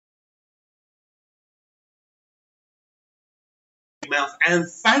mouth,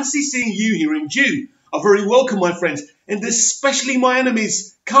 and fancy seeing you here in June. Are very welcome, my friends, and especially my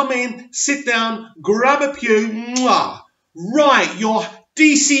enemies. Come in, sit down, grab a pew. Mwah. Right, your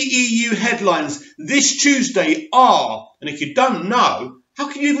dceu headlines this Tuesday are, and if you don't know,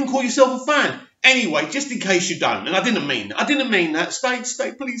 how can you even call yourself a fan? Anyway, just in case you don't, and I didn't mean that.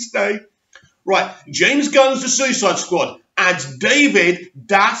 Stay, please stay. Right, James Gunn's The Suicide Squad adds David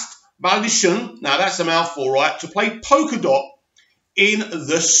Dast Baldishan, now that's a mouthful, right, to play Polka Dot in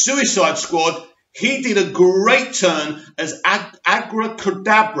The Suicide Squad. He did a great turn as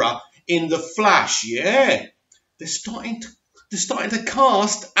Abracadabra in The Flash. Yeah, they're starting to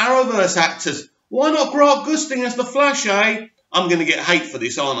cast Arrowverse actors. Why not Grant Gustin as The Flash, eh? I'm going to get hate for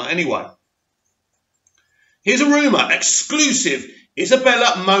this, aren't I? Anyway, here's a rumour, exclusive.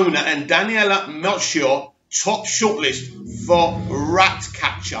 Isabella Mona and Daniela Melchior top shortlist for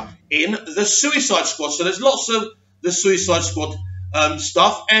Ratcatcher in The Suicide Squad. So there's lots of The Suicide Squad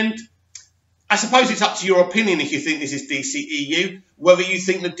stuff, and I suppose it's up to your opinion if you think this is DCEU, whether you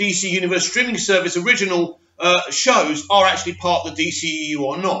think the DC Universe streaming service original shows are actually part of the DCEU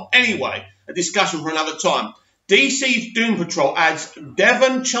or not. Anyway, a discussion for another time. DC's Doom Patrol adds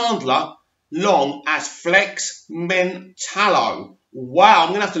Devon Chandler Long as Flex Mentallo. Wow, I'm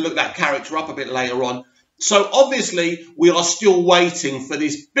going to have to look that character up a bit later on. So obviously we are still waiting for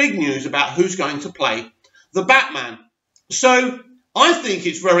this big news about who's going to play the Batman. So I think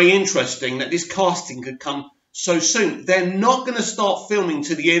it's very interesting that this casting could come so soon. They're not going to start filming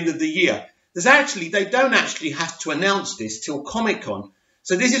to the end of the year. They don't actually have to announce this till Comic-Con.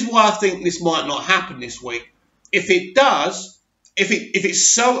 So this is why I think this might not happen this week. If it does, if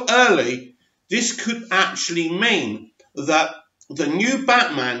it's so early, this could actually mean that the new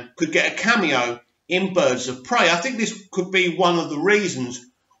Batman could get a cameo in Birds of Prey. I think this could be one of the reasons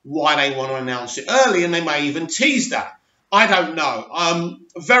why they want to announce it early, and they may even tease that. I don't know.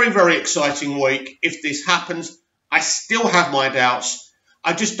 Very, very exciting week if this happens. I still have my doubts.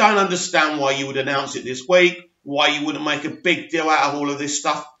 I just don't understand why you would announce it this week, why you wouldn't make a big deal out of all of this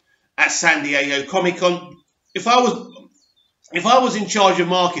stuff at San Diego Comic-Con. If I was in charge of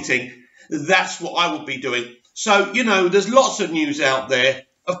marketing, that's what I would be doing. So, you know, there's lots of news out there.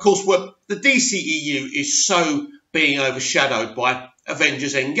 Of course, the DCEU is so being overshadowed by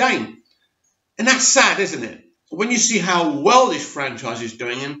Avengers Endgame. And that's sad, isn't it? When you see how well this franchise is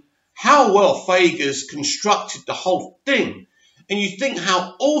doing and how well Fege's constructed the whole thing, and you think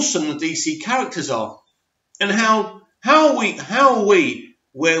how awesome the DC characters are, and how are we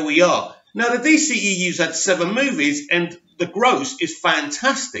where we are. Now, the DCEU's had 7 movies, and the gross is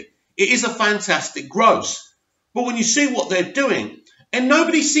fantastic. It is a fantastic gross. But when you see what they're doing, and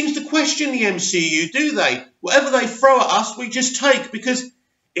nobody seems to question the MCU, do they? Whatever they throw at us, we just take because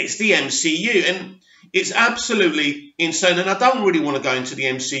it's the MCU. And it's absolutely insane. And I don't really want to go into the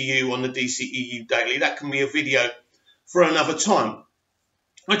MCU on the DCEU Daily. That can be a video for another time.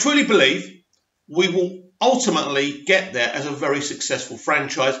 I truly believe we will ultimately get there as a very successful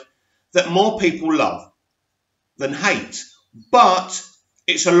franchise that more people love than hate. But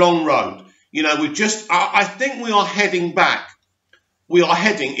it's a long road. You know, I think we are heading back. We are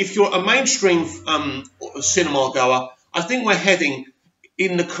heading, if you're a mainstream cinema goer, I think we're heading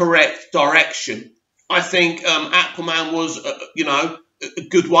in the correct direction. I think Aquaman was, a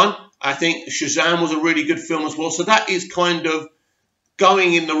good one. I think Shazam was a really good film as well. So that is kind of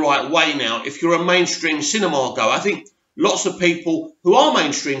going in the right way now. If you're a mainstream cinema goer, I think lots of people who are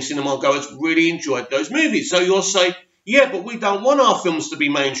mainstream cinema goers really enjoyed those movies. So you'll say, yeah, but we don't want our films to be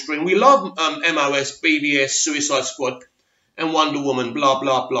mainstream. We love MOS, BBS, Suicide Squad, and Wonder Woman, blah,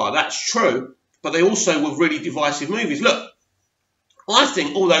 blah, blah. That's true. But they also were really divisive movies. Look, I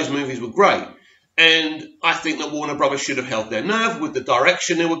think all those movies were great. And I think that Warner Brothers should have held their nerve with the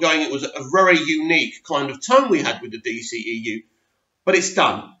direction they were going. It was a very unique kind of tone we had with the DCEU. But it's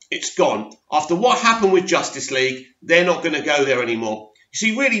done. It's gone. After what happened with Justice League, they're not going to go there anymore. You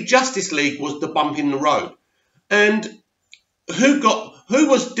see, really, Justice League was the bump in the road. And who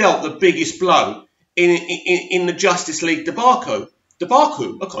was dealt the biggest blow in the Justice League debacle?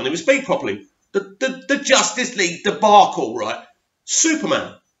 I can't even speak properly. The Justice League debacle, right?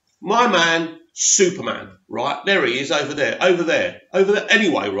 Superman. My man, Superman, right? There he is, over there.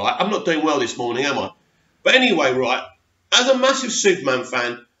 Anyway, right? I'm not doing well this morning, am I? But anyway, right? As a massive Superman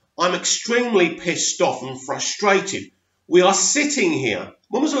fan, I'm extremely pissed off and frustrated. We are sitting here.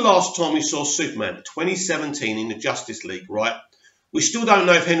 When was the last time we saw Superman? 2017 in the Justice League, right? We still don't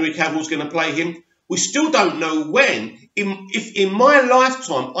know if Henry Cavill's going to play him. We still don't know when. If in my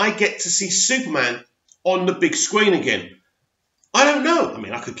lifetime I get to see Superman on the big screen again. I don't know. I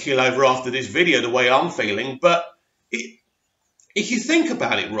mean, I could kill over after this video the way I'm feeling, but if you think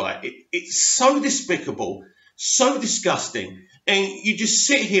about it, right, it's so despicable, so disgusting, and you just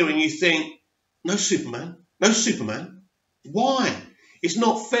sit here and you think, no Superman, no Superman. Why? It's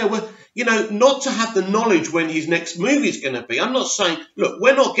not fair. Well, you know, not to have the knowledge when his next movie is going to be. I'm not saying, look,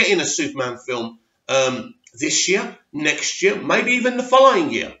 we're not getting a Superman film this year, next year, maybe even the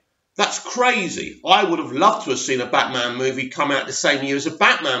following year. That's crazy. I would have loved to have seen a Batman movie come out the same year as a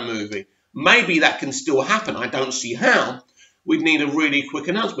Batman movie. Maybe that can still happen. I don't see how. We'd need a really quick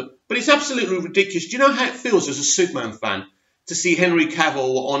announcement. But it's absolutely ridiculous. Do you know how it feels as a Superman fan to see Henry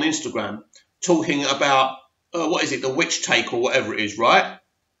Cavill on Instagram talking about, what is it, the witch take or whatever it is, right?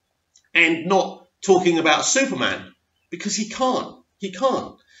 And not talking about Superman because he can't. He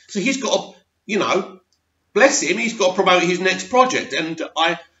can't. So he's got to, you know, bless him, he's got to promote his next project. And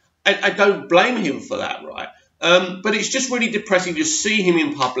I don't blame him for that, right? But it's just really depressing to see him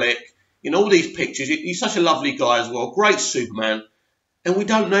in public, in all these pictures. He's such a lovely guy as well, great Superman. And we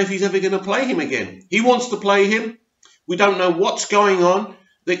don't know if he's ever going to play him again. He wants to play him. We don't know what's going on.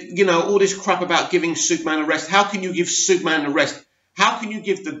 You know, all this crap about giving Superman a rest. How can you give Superman a rest? How can you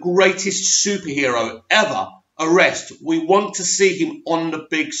give the greatest superhero ever a rest? We want to see him on the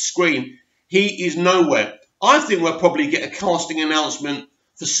big screen. He is nowhere. I think we'll probably get a casting announcement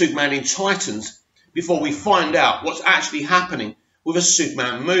for Superman in Titans before we find out what's actually happening with a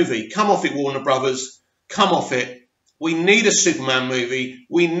Superman movie. Come off it, Warner Brothers. Come off it. We need a Superman movie.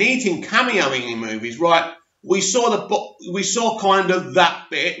 We need him cameoing in movies, right? We saw kind of that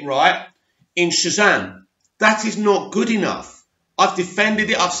bit, right, in Shazam. That is not good enough. I've defended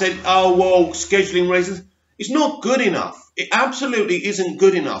it. I've said, oh, well, scheduling reasons. It's not good enough. It absolutely isn't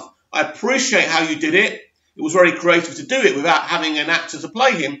good enough. I appreciate how you did it. It was very creative to do it without having an actor to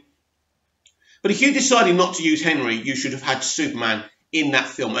play him. But if you decided not to use Henry, you should have had Superman in that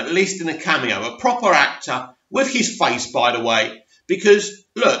film, at least in a cameo, a proper actor with his face, by the way. Because,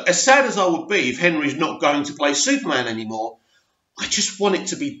 look, as sad as I would be if Henry's not going to play Superman anymore, I just want it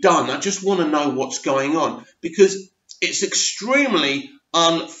to be done. I just want to know what's going on because it's extremely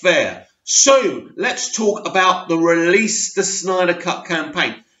unfair. So, let's talk about the Release the Snyder Cut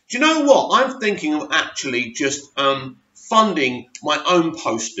campaign. Do you know what? I'm thinking of actually just funding my own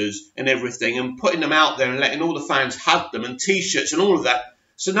posters and everything and putting them out there and letting all the fans have them and T-shirts and all of that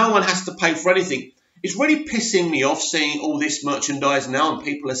so no one has to pay for anything. It's really pissing me off seeing all this merchandise now and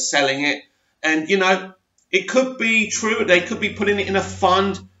people are selling it. And, you know, it could be true. They could be putting it in a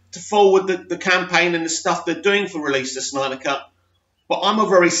fund to forward the campaign and the stuff they're doing for Release the Snyder Cut. But I'm a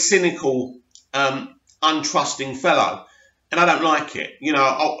very cynical, untrusting fellow. And I don't like it,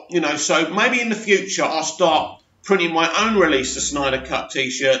 so maybe in the future I'll start printing my own Release the Snyder Cut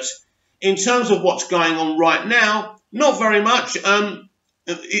T-shirts. In terms of what's going on right now, not very much.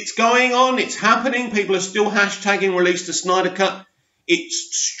 It's going on, it's happening. People are still hashtagging Release the Snyder Cut.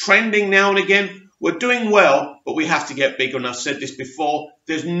 It's trending now and again. We're doing well, but we have to get bigger. And I've said this before,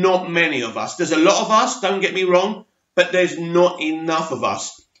 there's not many of us. There's a lot of us, don't get me wrong, but there's not enough of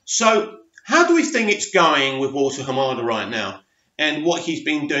us. So, how do we think it's going with Walter Hamada right now and what he's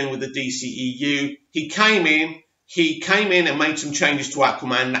been doing with the DCEU? He came in and made some changes to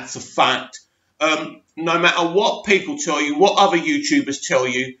Aquaman. That's a fact. No matter what people tell you, what other YouTubers tell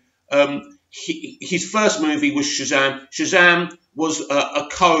you, his first movie was Shazam. Shazam was a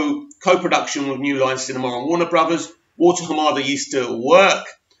co-production with New Line Cinema and Warner Brothers. Walter Hamada used to work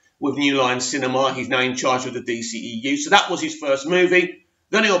with New Line Cinema. He's now in charge of the DCEU. So that was his first movie.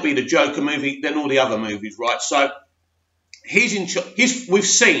 Then it'll be the Joker movie, then all the other movies, right? So we've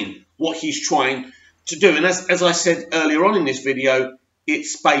seen what he's trying to do. And as I said earlier on in this video,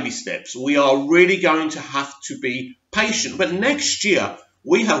 it's baby steps. We are really going to have to be patient. But next year,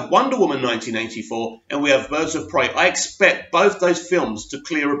 we have Wonder Woman 1984 and we have Birds of Prey. I expect both those films to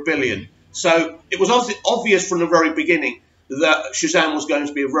clear $1 billion. So it was obvious from the very beginning that Shazam was going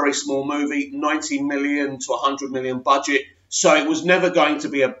to be a very small movie, 90 million to 100 million budget. So it was never going to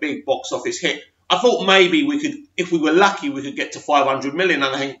be a big box office hit. I thought maybe we could, if we were lucky, we could get to 500 million.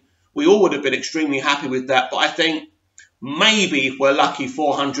 And I think we all would have been extremely happy with that. But I think maybe if we're lucky,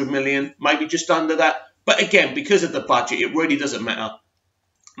 400 million, maybe just under that. But again, because of the budget, it really doesn't matter.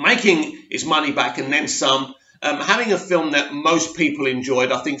 Making its money back and then some. Having a film that most people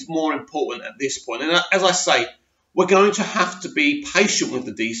enjoyed, I think is more important at this point. And as I say, we're going to have to be patient with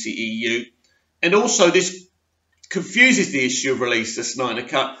the DCEU. And also this confuses the issue of Release the Snyder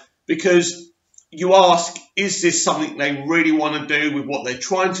Cut because you ask, is this something they really want to do with what they're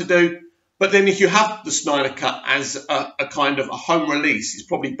trying to do? But then if you have the Snyder Cut as a kind of a home release, it's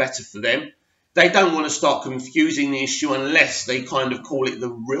probably better for them. They don't want to start confusing the issue unless they kind of call it the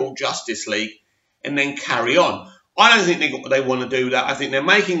real Justice League and then carry on. I don't think they want to do that. I think they're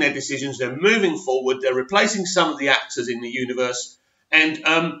making their decisions. They're moving forward. They're replacing some of the actors in the universe. And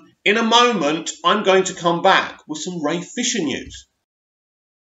in a moment, I'm going to come back with some Ray Fisher news.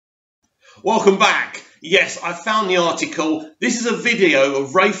 Welcome back. Yes, I found the article. This is a video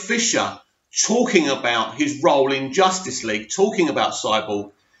of Ray Fisher talking about his role in Justice League, talking about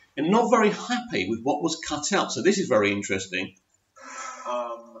Cyborg, and not very happy with what was cut out. So this is very interesting.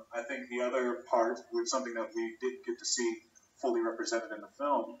 I think the other part, which something that we didn't get to see fully represented in the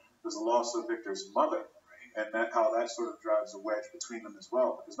film, was the loss of Victor's mother, and how that sort of drives a wedge between them as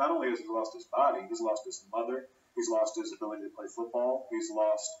well. Because not only has he lost his body, he's lost his mother, he's lost his ability to play football, he's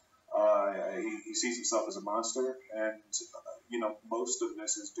lost, he sees himself as a monster, and, most of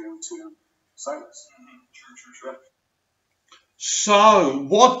this is due to Silas. True. So,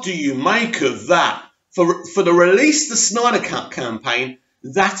 what do you make of that? For the Release the Snyder Cut campaign,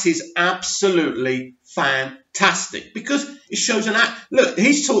 that is absolutely fantastic, because it shows an act. Look,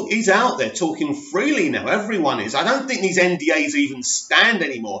 he's out there talking freely now. Everyone is. I don't think these NDAs even stand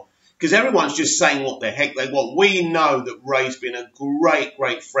anymore, because everyone's just saying what the heck they want. We know that Ray's been a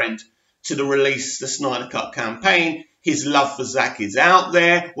great friend to the Release the Snyder Cut campaign. His love for Zack is out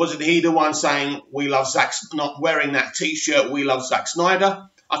there. Wasn't he the one saying, we love Zack, not wearing that T-shirt, we love Zack Snyder?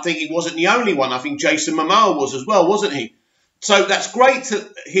 I think he wasn't the only one. I think Jason Momoa was as well, wasn't he? So that's great to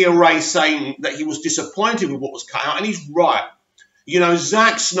hear Ray saying that he was disappointed with what was cut out, and he's right.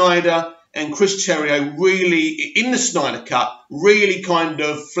 Zack Snyder and Chris Terrio really, in the Snyder Cut, really kind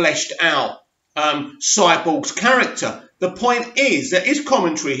of fleshed out Cyborg's character. The point is, there is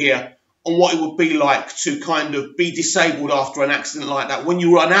commentary here on what it would be like to kind of be disabled after an accident like that when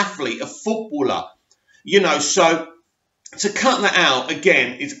you were an athlete, a footballer. So to cut that out,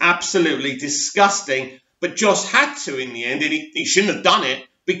 again, is absolutely disgusting. But Joss had to in the end, and he shouldn't have done it,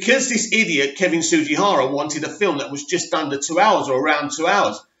 because this idiot, Kevin Sujihara, wanted a film that was just under 2 hours or around 2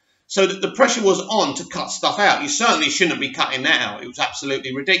 hours. So that the pressure was on to cut stuff out. You certainly shouldn't be cutting that out. It was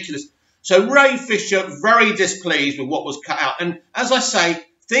absolutely ridiculous. So Ray Fisher, very displeased with what was cut out. And as I say,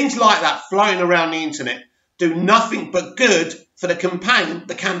 things like that floating around the internet do nothing but good for the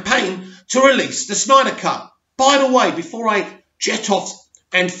campaign to release the Snyder Cut. By the way, before I jet off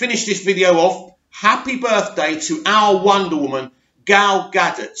and finish this video off, happy birthday to our Wonder Woman, Gal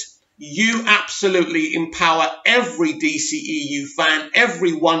Gadot. You absolutely empower every DCEU fan,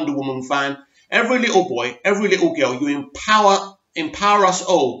 every Wonder Woman fan, every little boy, every little girl. You empower us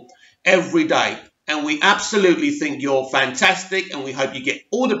all every day. And we absolutely think you're fantastic, and we hope you get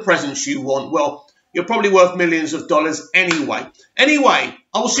all the presents you want. Well, you're probably worth millions of dollars anyway. Anyway,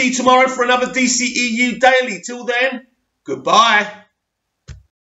 I will see you tomorrow for another DCEU Daily. Till then, goodbye.